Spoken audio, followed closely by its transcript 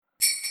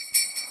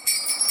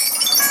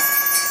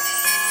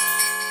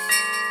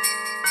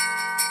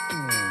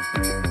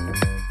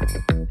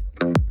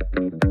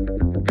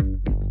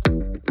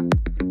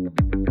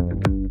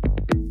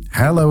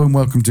Hello and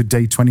welcome to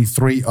day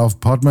 23 of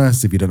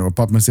Podmas. If you don't know what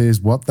Podmas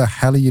is, what the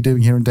hell are you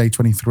doing here on day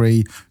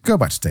 23? Go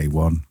back to day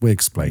 1. We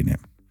explain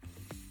it.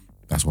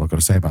 That's what I've got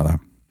to say about that.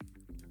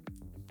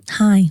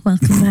 Hi,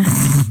 welcome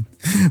back.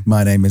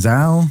 My name is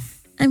Al.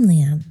 I'm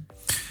Leanne.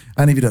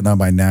 And if you don't know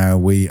by now,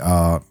 we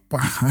are,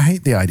 I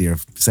hate the idea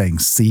of saying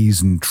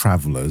seasoned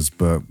travellers,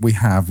 but we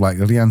have, like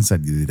Leanne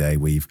said the other day,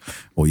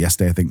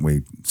 yesterday I think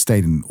we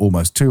stayed in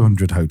almost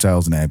 200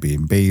 hotels and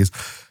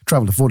Airbnbs,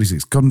 travelled to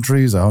 46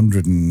 countries,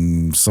 100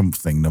 and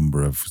something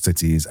number of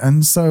cities.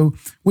 And so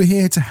we're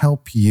here to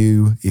help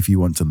you if you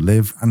want to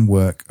live and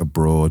work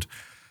abroad,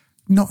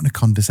 not in a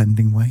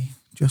condescending way.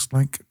 Just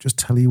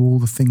tell you all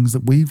the things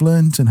that we've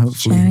learned and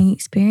hopefully... Sharing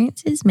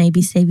experiences,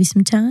 maybe save you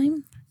some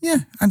time.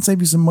 Yeah, and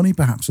save you some money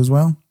perhaps as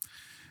well.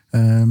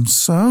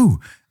 So,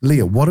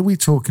 Leah, what are we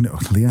talking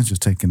about? Leah's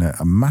just taken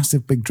a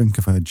massive big drink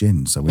of her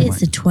gin. So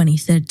it's the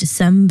 23rd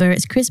December.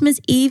 It's Christmas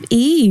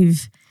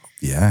Eve.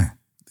 Yeah,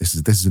 this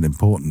is an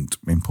important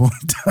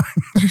time.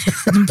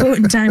 An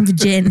important time for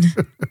gin.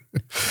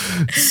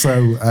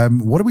 So,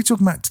 what are we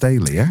talking about today,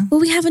 Leah? Well,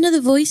 we have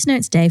another voice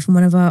note today from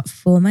one of our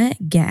former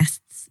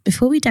guests.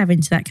 Before we dive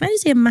into that, can I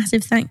just say a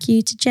massive thank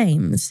you to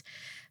James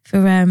for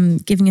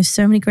giving us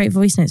so many great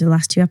voice notes the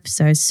last 2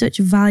 episodes. Such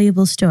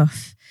valuable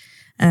stuff.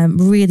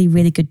 Really,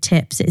 really good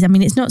tips.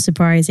 It's not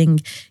surprising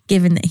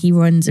given that he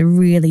runs a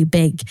really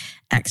big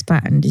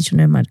expat and digital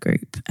nomad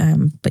group,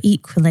 but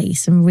equally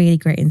some really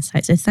great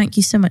insights. So thank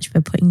you so much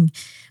for putting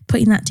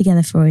that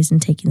together for us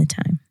and taking the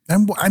time.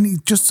 And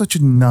he's just such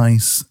a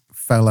nice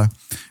fella.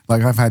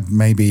 Like I've had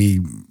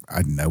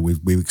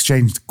we've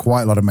exchanged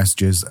quite a lot of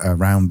messages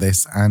around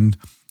this, and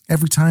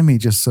every time he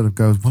just sort of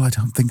goes, well, I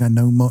don't think I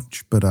know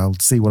much, but I'll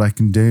see what I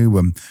can do,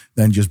 and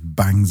then just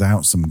bangs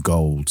out some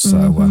gold.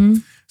 So,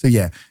 So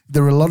yeah,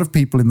 there are a lot of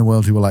people in the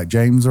world who are like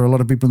James. There are a lot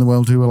of people in the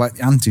world who are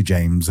like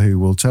anti-James, who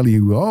will tell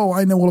you, oh,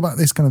 I know all about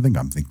this kind of thing.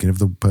 I'm thinking of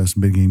the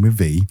person beginning with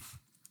V,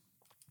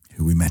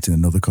 who we met in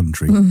another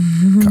country.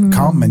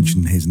 Can't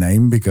mention his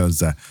name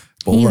because...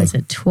 he was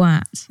a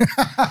twat.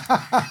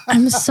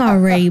 I'm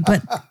sorry,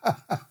 but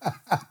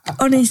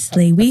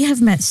honestly, we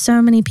have met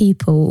so many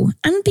people,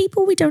 and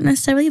people we don't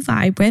necessarily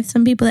vibe with.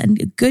 Some people that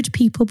are good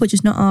people, but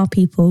just not our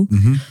people.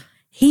 Mm-hmm.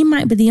 He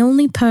might be the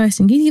only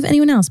person, you can give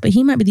anyone else, but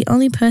he might be the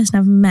only person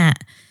I've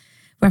met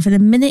where for the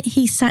minute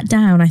he sat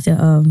down, I thought,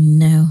 oh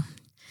no.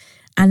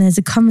 And as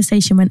the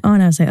conversation went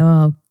on, I was like,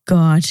 oh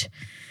God.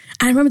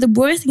 I remember the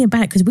worst thing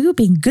about it, because we were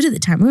being good at the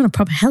time. We were on a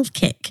proper health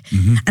kick.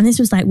 Mm-hmm. And this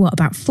was like,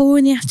 about 4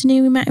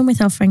 p.m. we met him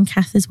with our friend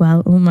Kath as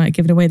well. Oh, might have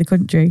given away the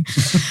country.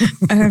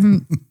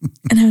 And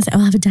I was like,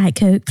 I'll have a Diet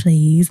Coke,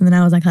 please. And then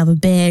I was like, I'll have a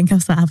beer. And Kath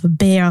was like, I'll have a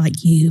beer. I was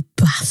like, you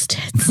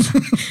bastards.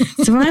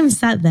 So I'm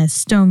sat there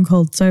stone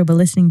cold sober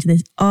listening to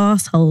this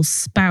arsehole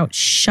spout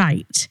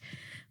shite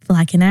for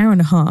like an hour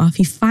and a half.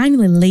 He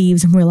finally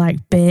leaves and we're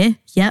like, beer?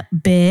 Yep,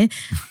 beer.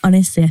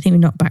 Honestly, I think we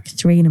knocked back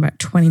 3 in about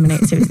 20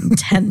 minutes. It was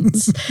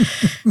intense.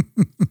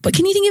 But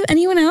can you think of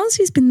anyone else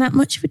who's been that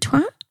much of a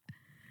twat?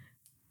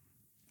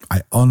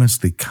 I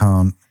honestly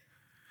can't.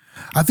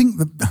 I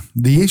think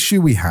the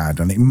issue we had,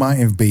 and it might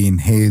have been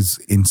his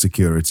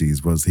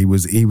insecurities, was he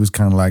was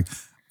kind of like,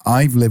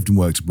 I've lived and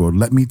worked abroad.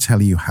 Let me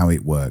tell you how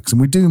it works. And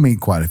we do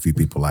meet quite a few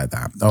people like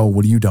that. Oh,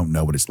 well, you don't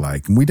know what it's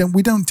like. And we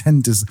don't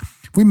tend to...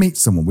 If we meet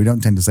someone, we don't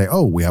tend to say,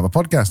 oh, we have a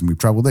podcast and we've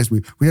traveled this.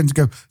 We tend to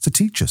go, so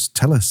teach us,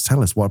 tell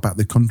us what about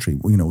the country,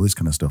 all this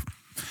kind of stuff.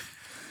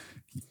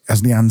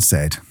 As Leanne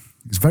said,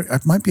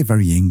 it might be a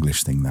very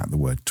English thing, the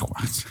word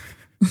twat.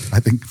 I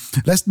think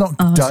let's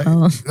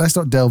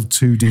not delve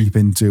too deep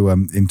into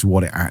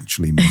what it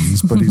actually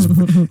means, but it's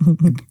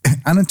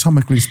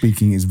anatomically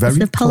speaking, it's very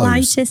close. It's the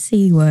politer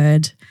C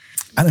word.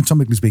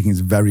 Anatomically speaking,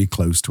 it's very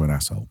close to an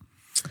asshole.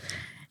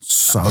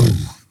 So,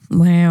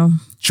 wow.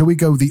 Shall we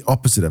go the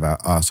opposite of our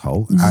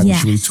asshole? And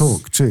yes. Shall we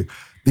talk too?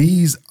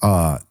 These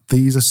are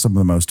some of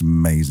the most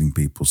amazing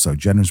people. So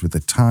generous with the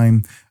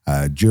time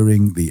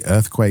during the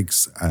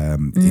earthquakes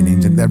in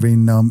India. They're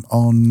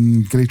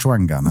on Gili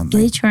Trawangan, aren't they?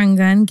 Gili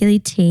Trawangan, Gili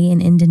T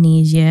in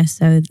Indonesia.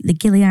 So the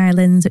Gili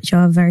Islands, which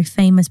are very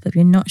famous, but if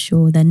you're not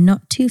sure, they're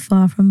not too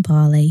far from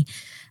Bali.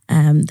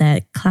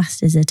 They're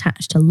classed as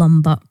attached to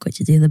Lombok, which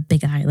is the other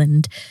big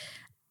island.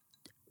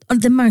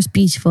 The most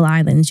beautiful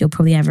islands you'll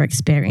probably ever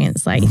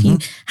experience. Like if you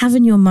have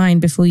in your mind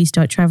before you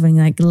start traveling,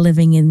 like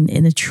living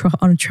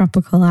on a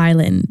tropical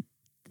island,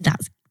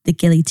 that's the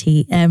Gili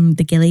T.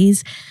 The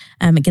Gilis,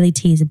 Gili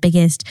T is the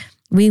biggest.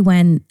 We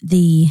went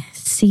the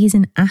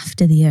season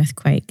after the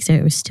earthquake, so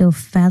it was still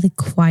fairly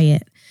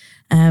quiet.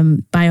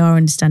 By our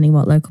understanding,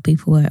 what local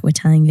people were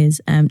telling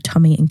us,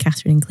 Tommy and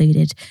Catherine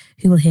included,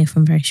 who we'll hear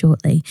from very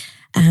shortly.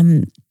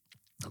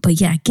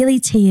 But yeah, Gili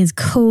T is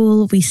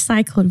cool. We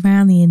cycled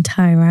around the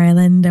entire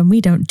island, and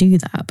we don't do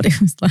that. But it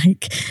was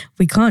like,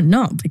 we can't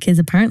not, because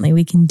apparently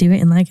we can do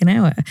it in like an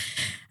hour.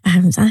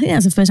 So I think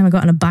that's the first time I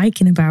got on a bike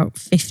in about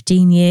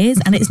 15 years.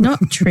 And it's not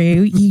true.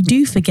 You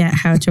do forget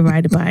how to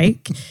ride a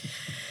bike.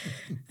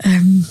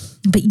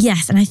 But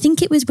yes, and I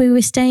think it was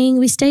we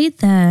stayed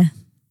there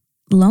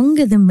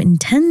longer than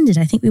intended.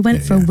 I think we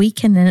went for a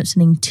weekend and ended up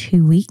spending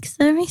 2 weeks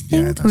there, I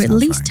think, or at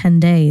least 10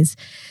 days.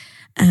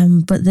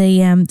 But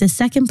the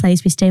second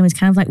place we stayed in was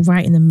kind of like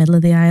right in the middle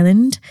of the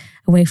island,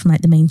 away from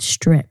like the main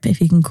strip,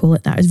 if you can call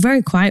it that. It was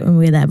very quiet when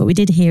we were there, but we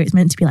did hear it's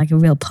meant to be like a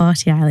real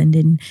party island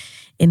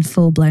in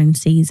full-blown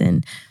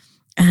season.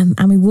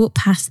 And we walked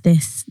past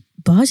this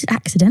bar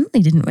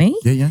accidentally, didn't we?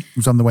 Yeah. It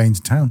was on the way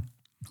into town.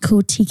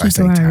 Called Tiki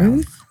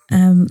Grove.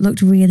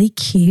 Looked really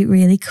cute,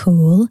 really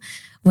cool.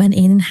 Went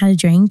in and had a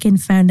drink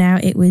and found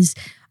out it was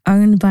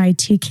owned by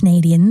 2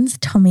 Canadians,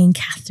 Tommy and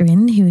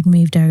Catherine, who had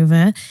moved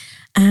over.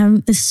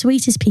 The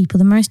sweetest people,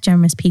 the most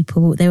generous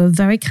people. They were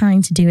very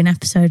kind to do an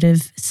episode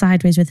of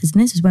Sideways with us.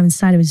 And this was when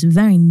Sideways was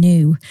very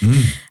new.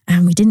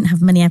 We didn't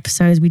have many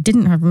episodes. We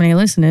didn't have many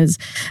listeners.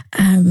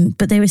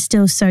 But they were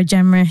still so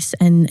generous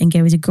and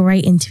gave us a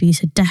great interview.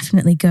 So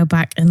definitely go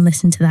back and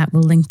listen to that.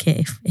 We'll link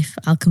it if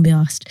Al can be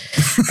asked.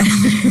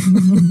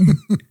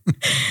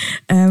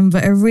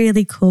 But a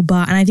really cool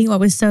bar. And I think what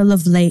was so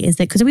lovely is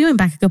that, because we went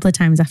back a couple of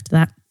times after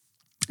that,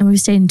 and we've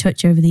stayed in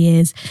touch over the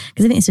years.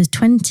 Because I think this was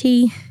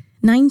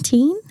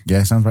 2019.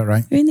 Yeah, sounds about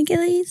right. We're in the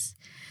Gillies.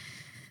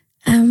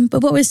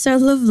 But what was so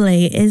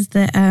lovely is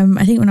that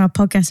I think when our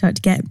podcast started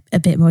to get a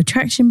bit more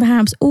traction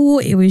perhaps,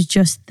 or it was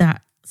just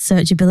that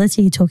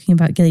searchability talking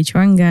about Gili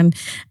Trawangan,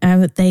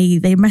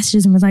 they messaged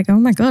us and was like, oh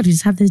my God, we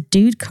just had this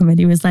dude come in.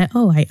 He was like,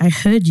 oh, I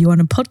heard you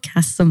on a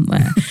podcast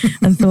somewhere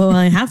and thought, well,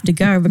 I have to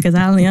go because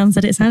Al and Leon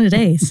said it sounded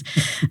ace.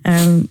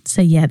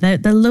 So yeah,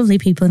 they're lovely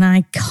people and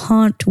I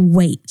can't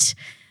wait.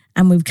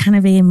 And we've kind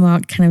of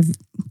earmarked kind of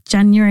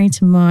January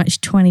to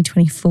March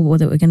 2024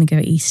 that we're going to go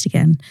east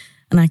again.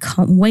 And I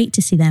can't wait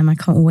to see them. I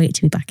can't wait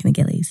to be back in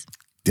the Gillies.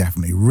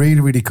 Definitely.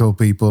 Really, really cool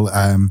people.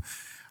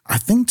 I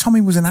think Tommy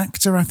was an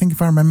actor, I think,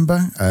 if I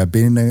remember,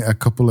 being a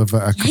couple of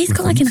he's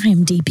got like an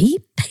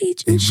IMDb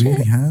page and shit. He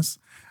really has.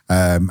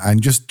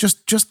 And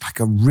just like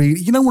a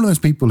really, one of those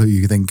people who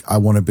you think, I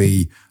want to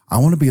be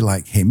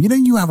like him.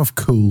 You have a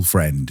cool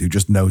friend who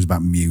just knows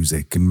about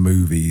music and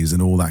movies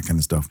and all that kind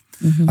of stuff.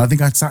 I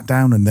think I'd sat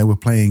down and they were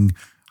playing,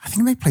 I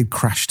think they played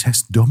Crash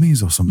Test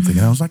Dummies or something.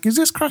 And I was like, is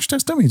this Crash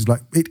Test Dummies?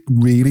 Like, it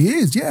really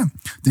is, yeah.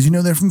 Did you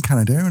know they're from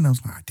Canada? And I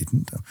was like, I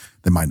didn't.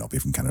 They might not be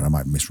from Canada. I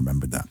might have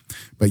misremembered that.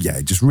 But yeah,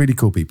 just really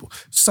cool people.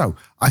 So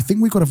I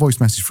think we've got a voice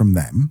message from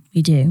them.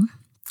 We do.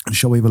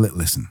 Shall we have a little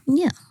listen?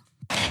 Yeah.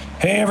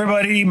 Hey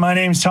everybody, my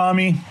name's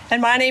Tommy. And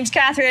my name's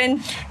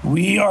Catherine.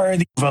 We are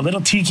a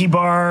little tiki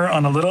bar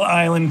on a little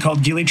island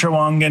called Gili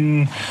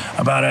Trawangan,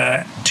 about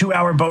a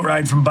 2-hour boat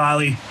ride from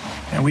Bali.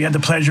 And we had the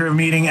pleasure of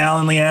meeting Al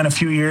and Leanne a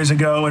few years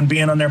ago and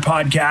being on their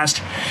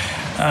podcast.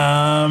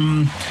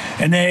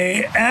 And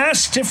they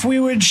asked if we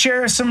would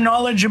share some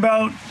knowledge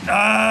about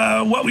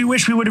what we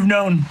wish we would have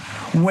known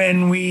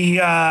when we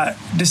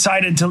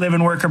decided to live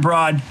and work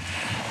abroad.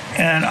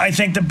 And I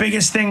think the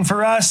biggest thing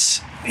for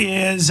us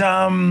is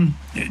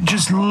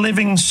just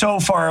living so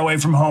far away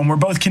from home. We're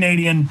both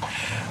Canadian,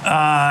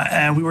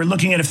 and we were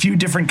looking at a few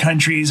different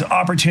countries.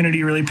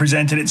 Opportunity really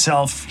presented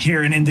itself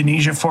here in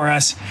Indonesia for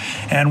us.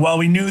 And while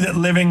we knew that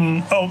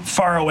living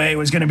far away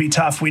was going to be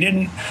tough, we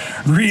didn't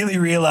really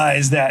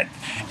realize that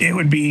it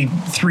would be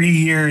 3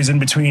 years in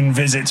between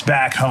visits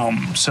back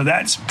home. So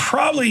that's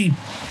probably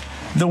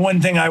the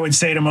one thing I would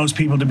say to most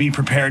people to be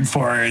prepared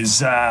for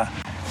is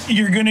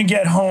you're going to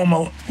get home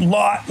a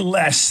lot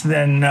less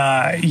than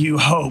you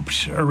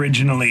hoped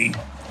originally,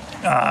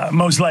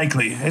 most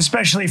likely.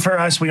 Especially for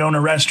us, we own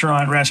a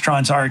restaurant.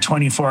 Restaurants are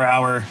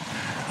 24-hour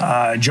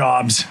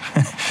jobs,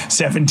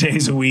 7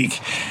 days a week.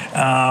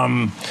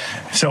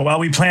 So while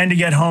we plan to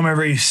get home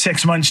every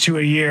 6 months to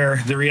a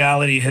year, the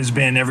reality has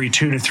been every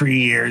 2 to 3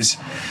 years.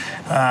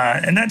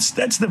 And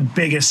that's the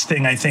biggest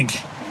thing I think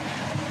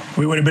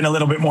we would have been a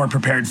little bit more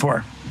prepared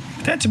for.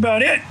 But that's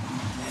about it.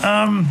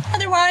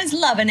 Otherwise,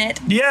 loving it.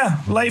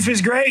 Yeah, life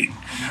is great.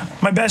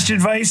 My best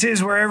advice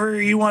is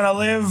wherever you want to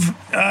live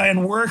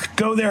and work,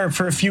 go there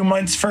for a few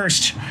months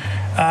first.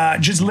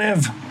 Just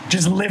live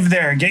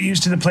there. Get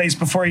used to the place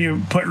before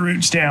you put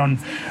roots down.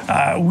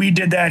 We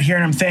did that here,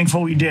 and I'm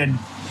thankful we did.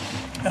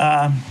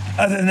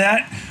 Other than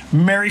that,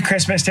 Merry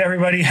Christmas to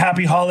everybody.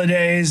 Happy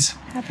holidays.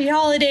 Happy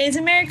holidays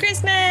and Merry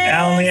Christmas.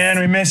 Al and Leanne,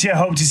 we miss you.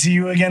 Hope to see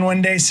you again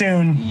one day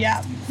soon.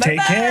 Yeah.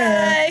 Take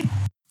care.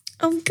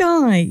 Oh,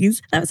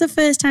 guys, that was the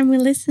first time we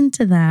listened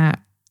to that.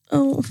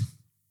 Oh,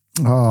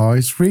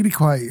 it's really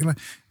quite.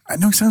 I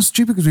know it sounds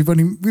stupid because we've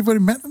only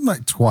met them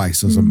like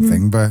twice or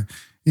something, but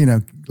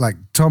like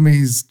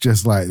Tommy's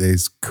just like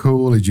this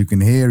cool as you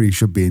can hear. He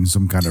should be in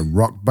some kind of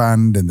rock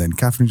band, and then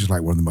Catherine's just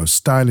like one of the most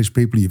stylish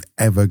people you've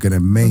ever gonna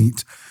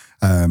meet.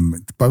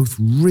 Both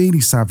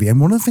really savvy,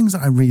 and one of the things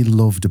that I really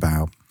loved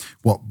about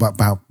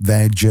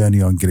their journey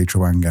on Gili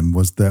Trawangan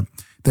was that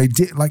they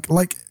did like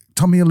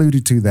Tommy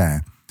alluded to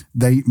there.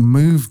 They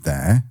moved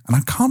there, and I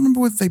can't remember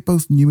whether they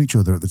both knew each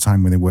other at the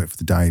time when they worked for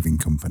the diving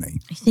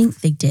company. I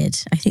think they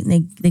did. I think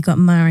they got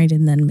married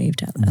and then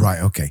moved out there.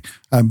 Right, okay.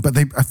 But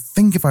I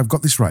think if I've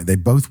got this right, they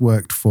both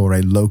worked for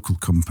a local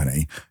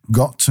company,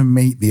 got to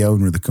meet the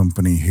owner of the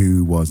company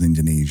who was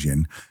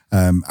Indonesian,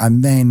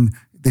 and then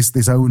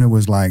this owner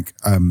was like,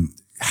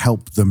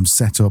 help them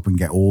set up and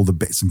get all the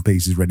bits and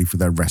pieces ready for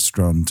their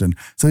restaurant. And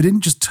so they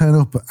didn't just turn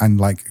up and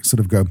like sort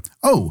of go,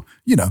 oh,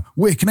 you know,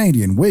 we're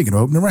Canadian, we're going to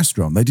open a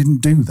restaurant. They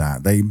didn't do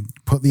that. They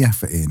put the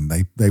effort in.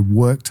 They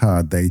worked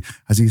hard. They,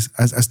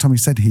 as Tommy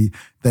said,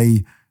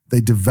 they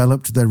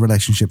developed their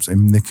relationships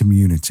in the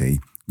community,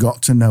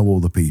 got to know all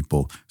the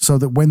people, so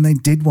that when they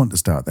did want to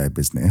start their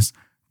business,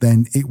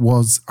 then it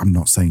was, I'm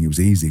not saying it was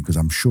easy because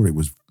I'm sure it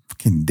was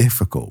fucking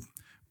difficult,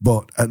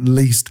 but at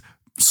least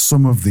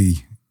some of the,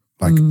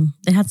 like...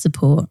 they had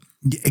support.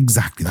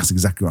 Exactly. That's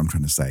exactly what I'm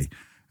trying to say.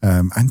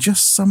 And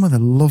just some of the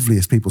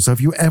loveliest people. So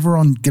if you're ever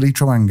on Gili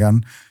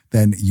Trawangan,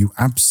 then you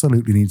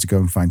absolutely need to go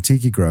and find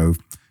Tiki Grove.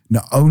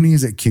 Not only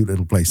is it a cute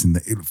little place,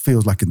 it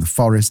feels like in the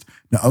forest,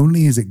 not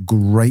only is it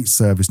great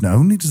service, not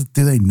only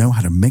do they know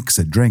how to mix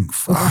a drink.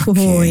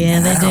 Oh, yeah,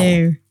 hell. they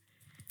do.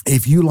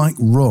 If you like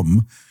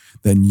rum,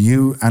 then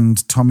you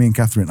and Tommy and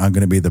Catherine are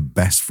going to be the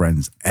best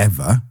friends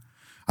ever.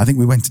 I think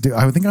I went to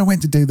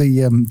do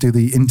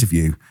the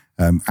interview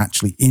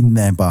actually in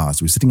their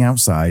bars. We were sitting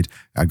outside.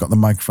 I got the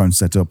microphone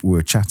set up. We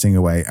were chatting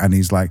away, and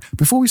he's like,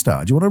 "Before we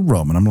start, do you want a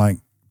rum?" And I'm like,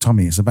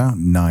 "Tommy, it's about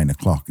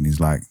 9:00," and he's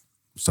like,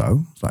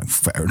 "So?" It's like,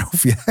 "Fair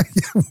enough, yeah."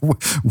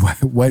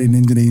 We're in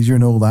Indonesia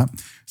and all that,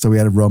 so we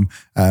had a rum.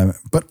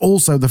 But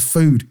also the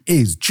food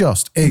is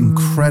just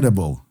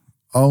incredible.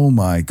 Oh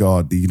my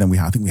God! You know,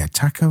 I think we had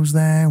tacos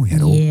there. We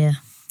had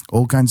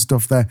all kinds of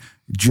stuff there.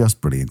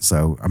 Just brilliant.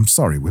 So I'm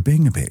sorry, we're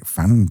being a bit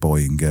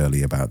fanboy and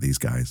girly about these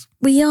guys.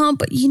 We are,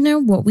 but you know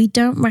what? We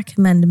don't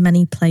recommend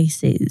many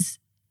places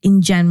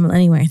in general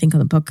anyway, I think, on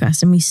the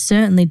podcast. And we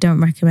certainly don't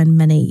recommend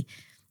many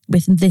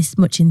with this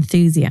much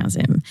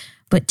enthusiasm.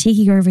 But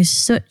Tiki Grove is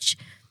such,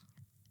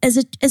 as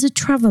a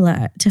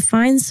traveller, to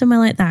find somewhere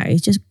like that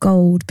is just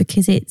gold,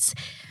 because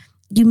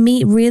you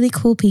meet really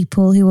cool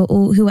people who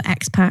are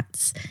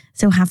expats,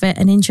 so have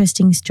an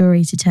interesting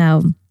story to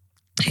tell,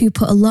 who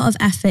put a lot of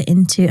effort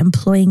into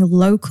employing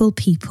local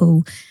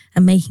people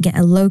and making it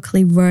a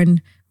locally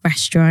run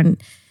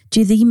restaurant,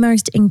 do the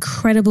most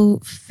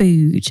incredible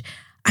food.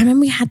 I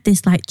remember we had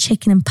this like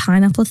chicken and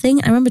pineapple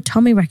thing. I remember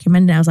Tommy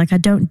recommended it. I was like, I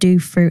don't do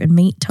fruit and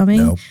meat, Tommy.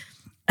 No.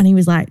 And he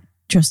was like,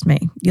 trust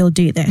me, you'll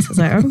do this. I was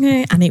like,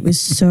 okay. And it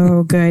was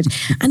so good.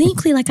 And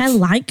equally, like, I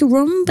like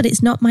rum, but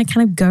it's not my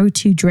kind of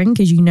go-to drink.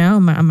 As you know,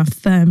 I'm a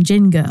firm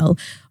gin girl.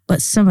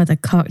 But some of the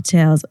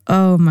cocktails,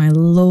 oh my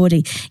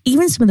lordy.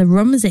 Even some of the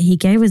rums that he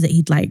gave us that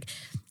he'd like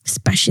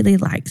specially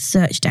like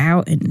searched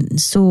out and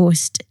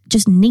sourced,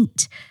 just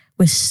neat,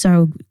 was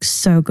so,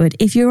 so good.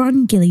 If you're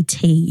on Gili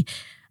Tea,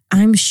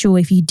 I'm sure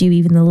if you do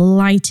even the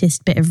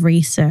lightest bit of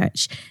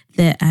research,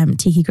 that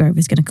Tiki Grove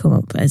is going to come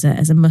up as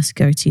a must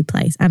go-to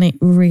place. And it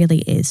really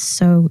is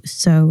so,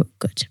 so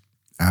good.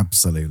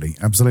 Absolutely.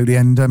 Absolutely.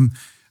 And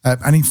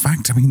in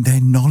fact, I mean,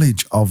 their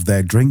knowledge of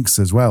their drinks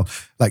as well.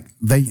 Like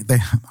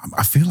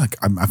I feel like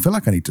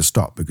I need to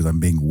stop because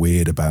I'm being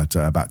weird about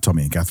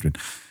Tommy and Catherine.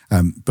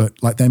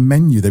 But like their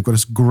menu, they've got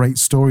this great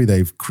story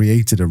they've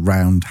created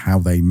around how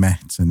they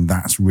met, and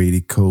that's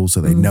really cool.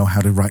 So they know how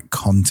to write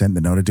content,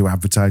 they know how to do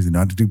advertising, they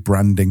know how to do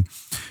branding.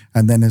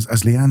 And then as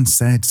Leanne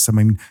said, I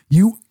mean,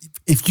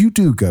 if you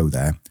do go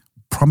there,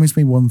 promise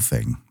me one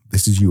thing.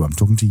 This is you, I'm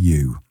talking to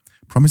you.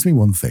 Promise me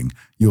one thing.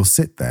 You'll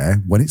sit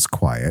there when it's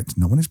quiet,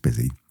 not when it's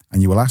busy,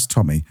 and you will ask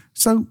Tommy,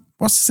 so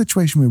what's the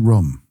situation with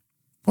rum?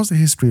 What's the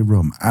history of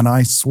rum? And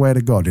I swear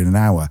to God, in an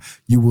hour,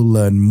 you will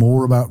learn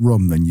more about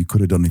rum than you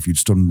could have done if you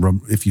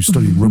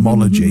studied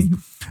rumology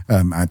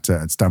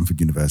at Stanford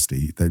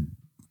University. They're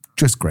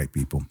just great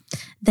people.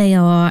 They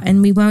are,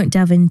 and we won't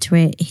delve into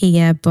it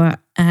here, but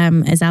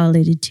as Al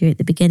alluded to at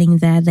the beginning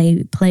there,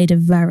 they played a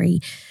very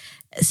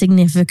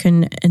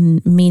significant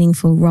and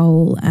meaningful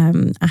role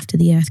after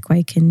the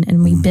earthquake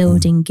and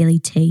rebuilding Gili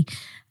Tea.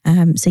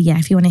 So yeah,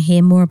 if you want to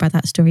hear more about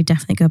that story,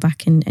 definitely go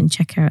back and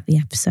check out the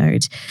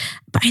episode.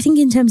 But I think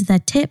in terms of their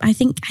tip, I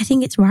think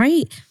it's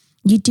right.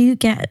 You do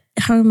get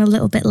home a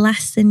little bit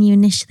less than you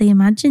initially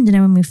imagined. You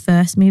know, when we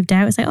first moved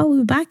out, it's like, oh, we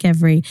were back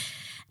every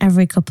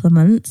couple of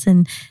months,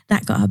 and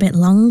that got a bit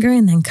longer,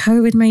 and then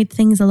COVID made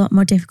things a lot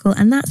more difficult.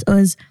 And that's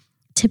us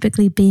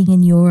typically being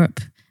in Europe,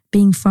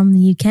 being from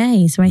the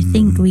UK. So I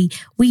think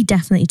we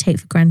definitely take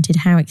for granted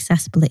how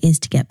accessible it is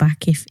to get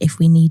back if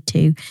we need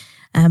to.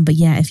 But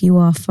yeah, if you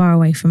are far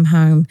away from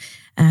home,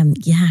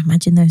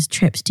 imagine those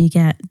trips do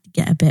get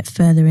a bit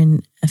further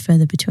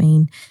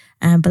between.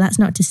 But that's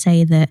not to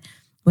say that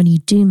when you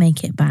do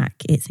make it back,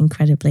 it's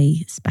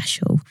incredibly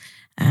special.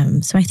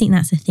 So I think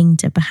that's a thing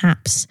to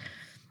perhaps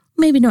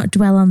maybe not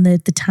dwell on the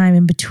time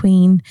in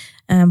between,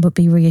 but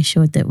be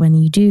reassured that when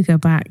you do go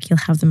back, you'll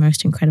have the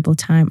most incredible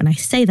time. And I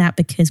say that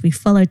because we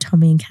follow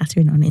Tommy and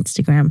Catherine on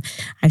Instagram.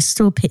 I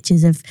saw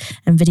pictures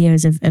and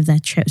videos of their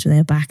trips when they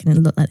were back, and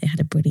it looked like they had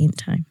a brilliant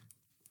time.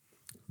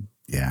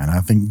 Yeah, and I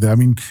think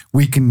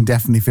we can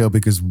definitely feel,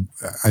 because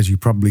as you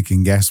probably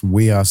can guess,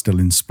 we are still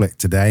in Split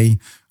today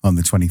on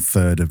the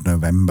 23rd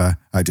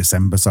of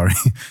December,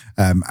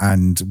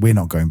 and we're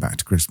not going back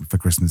to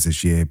Christmas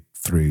this year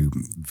through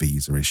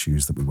visa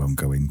issues that we won't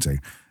go into.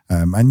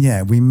 And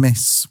yeah, we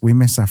miss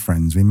our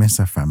friends, we miss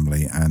our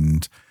family,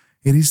 and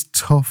it is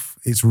tough.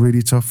 It's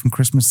really tough. And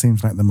Christmas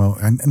seems like the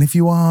most. And if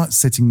you are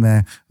sitting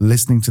there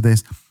listening to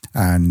this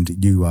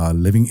and you are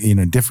living in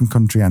a different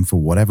country and for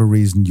whatever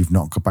reason you've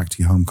not got back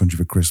to your home country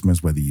for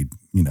Christmas, whether you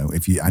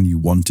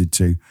wanted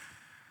to,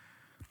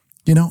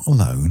 you're not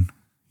alone.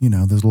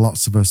 There's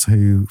lots of us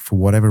who, for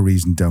whatever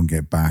reason, don't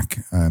get back.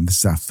 This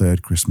is our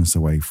third Christmas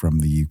away from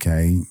the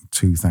UK,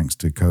 2 thanks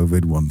to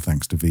COVID, 1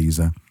 thanks to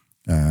visa.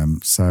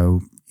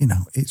 So,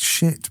 it's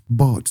shit.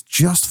 But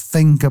just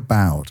think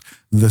about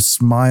the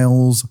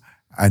smiles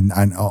and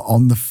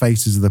on the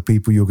faces of the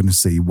people you're going to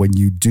see when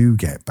you do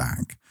get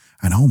back.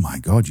 And oh my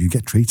God, you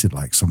get treated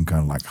like some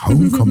kind of like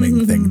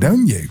homecoming thing,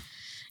 don't you?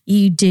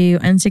 You do.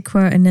 And to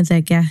quote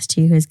another guest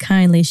who has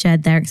kindly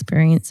shared their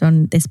experience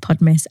on this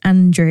Podmas,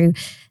 Andrew,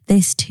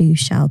 this too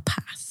shall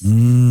pass.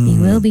 You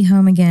will be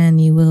home again.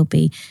 You will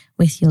be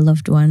with your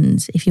loved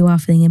ones. If you are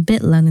feeling a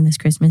bit lonely this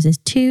Christmas, this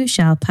too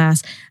shall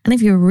pass. And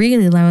if you're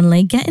really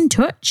lonely, get in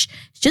touch.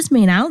 It's just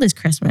me and Al this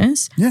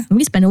Christmas. Yeah. And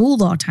we spend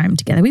all our time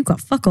together. We've got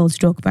fuck all to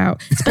talk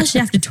about,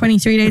 especially after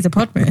 23 days of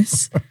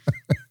Podmas.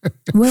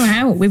 We're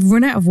out. We've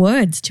run out of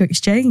words to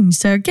exchange.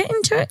 So get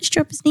in touch.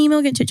 Drop us an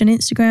email. Get in touch on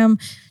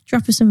Instagram.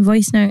 Drop us some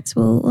voice notes.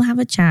 We'll have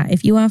a chat.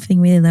 If you are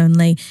feeling really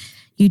lonely,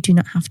 you do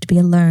not have to be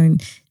alone.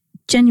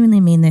 Genuinely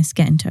mean this.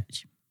 Get in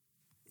touch.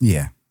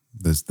 Yeah,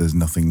 there's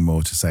nothing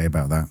more to say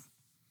about that.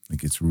 I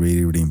think it's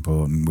really, really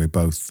important. We're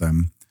both,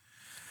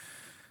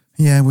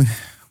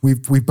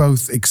 we've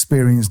both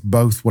experienced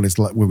both what it's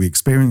like. Well, we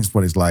experienced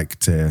what it's like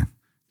to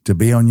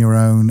be on your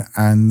own,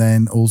 and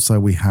then also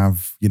we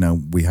have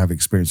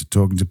experience of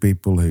talking to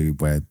people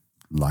where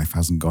life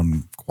hasn't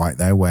gone quite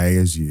their way,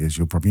 as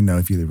you'll probably know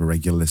if you're a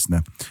regular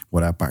listener,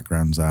 what our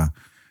backgrounds are.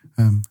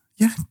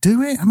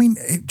 Do it. I mean,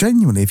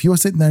 genuinely, if you're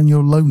sitting there and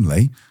you're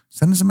lonely,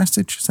 send us a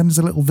message, send us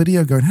a little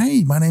video going,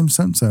 hey, my name's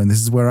so-and-so and this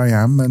is where I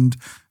am and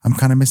I'm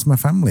kind of missing my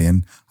family.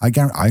 And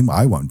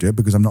I won't do it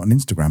because I'm not on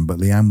Instagram, but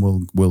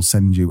Leanne will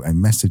send you a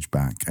message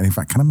back. And in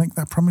fact, can I make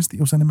that promise that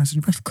you'll send a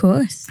message back? Of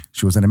course.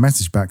 She will send a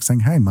message back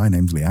saying, hey, my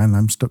name's Leanne.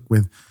 I'm stuck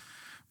with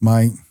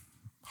my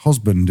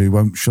husband who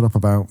won't shut up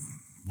about,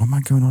 what am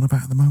I going on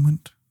about at the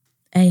moment?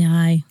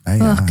 AI.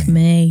 Fuck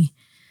me.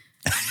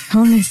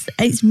 Honestly,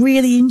 it's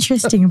really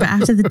interesting. But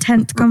after the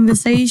 10th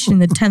conversation,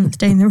 the 10th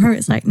day in the row,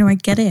 it's like, no, I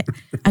get it.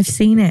 I've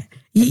seen it.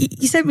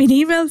 You sent me an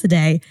email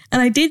today and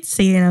I did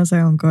see it. And I was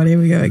like, oh God, here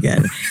we go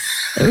again.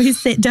 We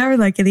sit down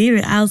like in the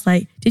email. I was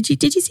like, did you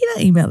see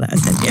that email that I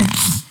sent you?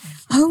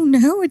 Oh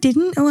no, I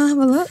didn't. Oh, I'll have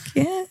a look.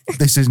 Yeah.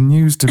 This is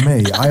news to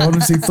me. I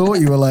honestly thought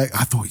you were like,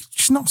 I thought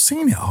she's not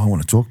seen it. Oh, I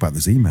want to talk about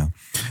this email.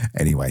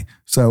 Anyway,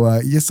 so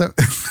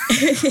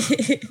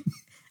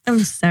I'm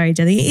sorry,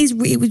 Jenny.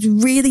 It was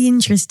really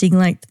interesting,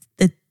 like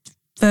the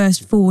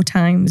first 4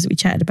 times we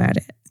chatted about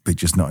it. But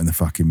just not in the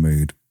fucking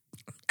mood.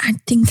 I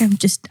think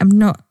I'm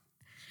not.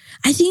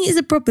 I think it's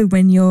a problem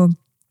when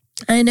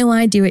I know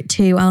I do it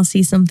too. I'll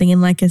see something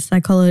in like a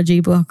psychology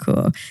book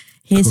or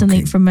hear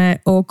something from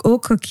or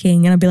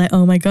cooking and I'll be like,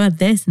 oh my God,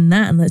 this and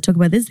that. And let's talk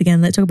about this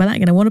again. Let's talk about that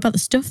again. And what about the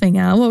stuffing,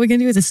 Al? What are we going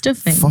to do with the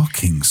stuffing?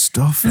 Fucking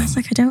stuffing. I was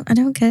like, I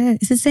don't care.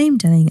 It's the same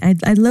thing.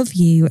 I love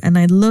you and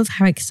I love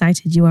how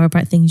excited you are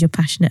about things you're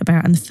passionate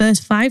about. And the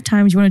first 5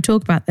 times you want to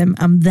talk about them,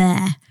 I'm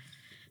there.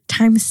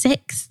 Times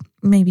 6,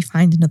 maybe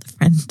find another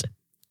friend.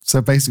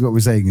 So basically what we're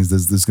saying is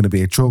there's going to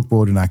be a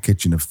chalkboard in our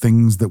kitchen of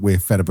things that we're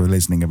fed up of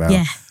listening about.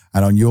 Yeah.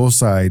 And on your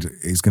side,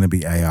 it's going to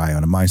be AI.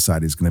 On my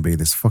side, it's going to be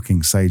this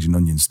fucking sage and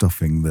onion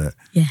stuffing that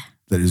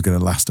is going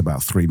to last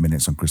about 3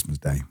 minutes on Christmas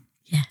Day.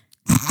 Yeah.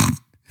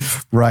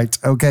 Right.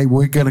 Okay.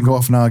 We're going to go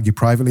off and argue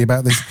privately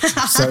about this.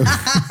 So,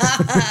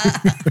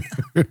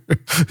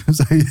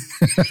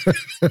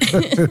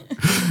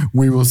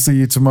 we will see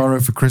you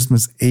tomorrow for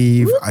Christmas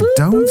Eve. I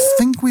don't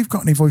think we've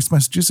got any voice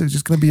messages. It's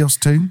just going to be us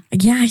 2.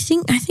 Yeah, I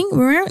think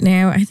we're out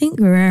now. I think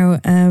we're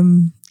out.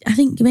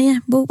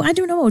 Well, I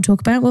don't know what we'll talk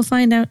about. We'll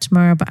find out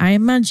tomorrow, but I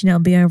imagine it'll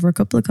be over a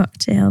couple of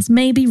cocktails,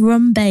 maybe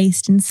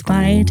rum-based,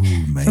 inspired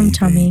from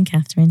Tommy and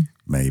Catherine.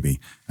 Maybe.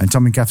 And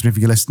Tommy and Catherine, if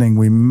you're listening,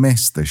 we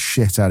miss the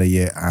shit out of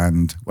you.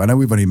 And I know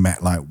we've only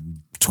met like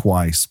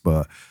twice,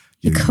 but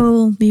you're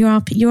cool. You're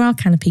our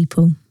kind of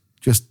people.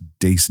 Just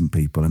decent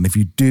people. And if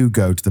you do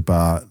go to the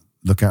bar,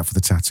 look out for the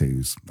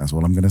tattoos. That's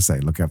all I'm going to say.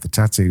 Look out for the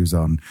tattoos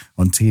on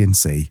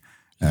TNC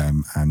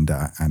and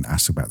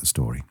ask about the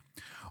story.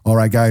 All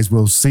right, guys,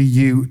 we'll see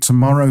you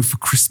tomorrow for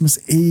Christmas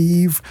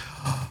Eve.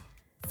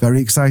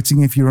 Very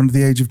exciting if you're under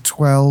the age of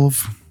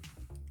 12.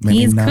 Maybe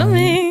He's 9.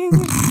 coming.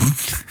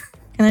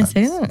 Can I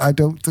say that? I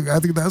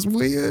think that's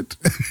weird.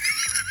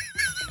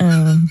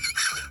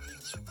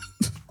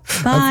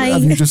 Bye.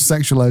 Have you just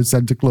sexualized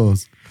Santa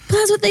Claus? But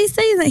that's what they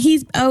say, that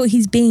he's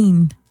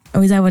been.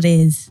 Oh, is that what it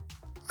is?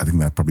 I think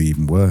that's probably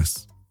even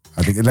worse.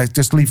 I think let's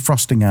just leave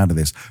frosting out of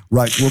this.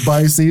 Right, well,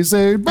 bye. See you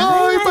soon.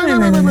 Bye.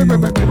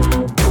 Bye.